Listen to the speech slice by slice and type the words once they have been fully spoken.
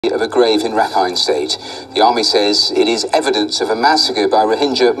Of a grave in Rakhine State. The army says it is evidence of a massacre by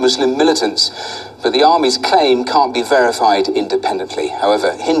Rohingya Muslim militants, but the army's claim can't be verified independently.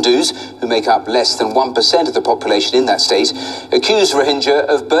 However, Hindus, who make up less than 1% of the population in that state, accuse Rohingya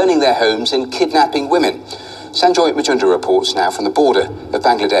of burning their homes and kidnapping women. Sanjoy Majunda reports now from the border of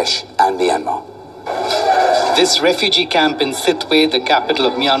Bangladesh and Myanmar. This refugee camp in Sitwe, the capital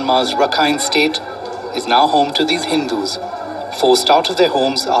of Myanmar's Rakhine State, is now home to these Hindus, forced out of their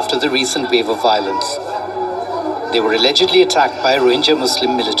homes after the recent wave of violence. They were allegedly attacked by a Rohingya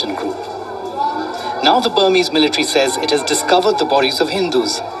Muslim militant group. Now the Burmese military says it has discovered the bodies of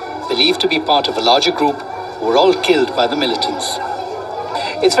Hindus, believed to be part of a larger group, who were all killed by the militants.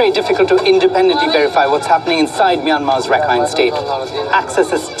 It's very difficult to independently verify what's happening inside Myanmar's Rakhine State.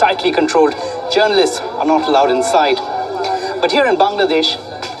 Access is tightly controlled. Journalists are not allowed inside. But here in Bangladesh,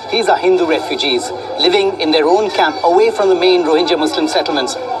 these are Hindu refugees living in their own camp away from the main Rohingya Muslim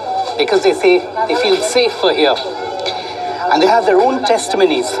settlements because they say they feel safer here. And they have their own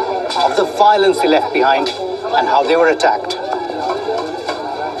testimonies of the violence they left behind and how they were attacked.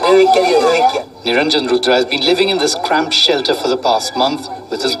 Niranjan Rudra has been living in this cramped shelter for the past month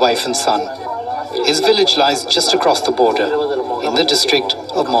with his wife and son. His village lies just across the border in the district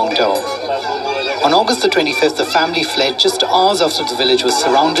of Mongdao. On August the 25th, the family fled just hours after the village was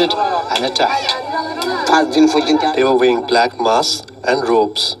surrounded and attacked. They were wearing black masks and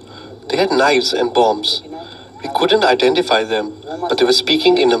robes. They had knives and bombs. We couldn't identify them, but they were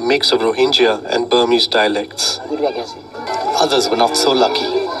speaking in a mix of Rohingya and Burmese dialects. Others were not so lucky.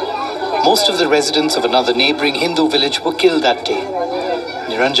 Most of the residents of another neighboring Hindu village were killed that day.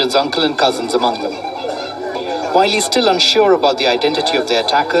 Niranjan's uncle and cousins among them. While he's still unsure about the identity of their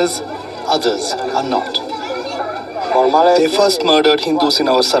attackers, others are not. They first murdered Hindus in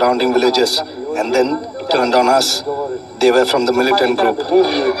our surrounding villages and then turned on us. They were from the militant group.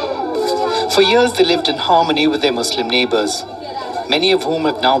 For years they lived in harmony with their Muslim neighbors, many of whom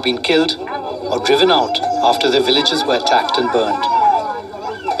have now been killed or driven out after their villages were attacked and burned.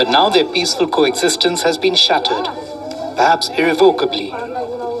 But now their peaceful coexistence has been shattered, perhaps irrevocably,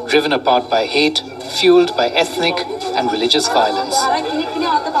 driven apart by hate, fueled by ethnic and religious violence.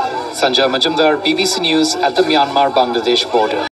 Sanjoy Majumdar, BBC News at the Myanmar-Bangladesh border.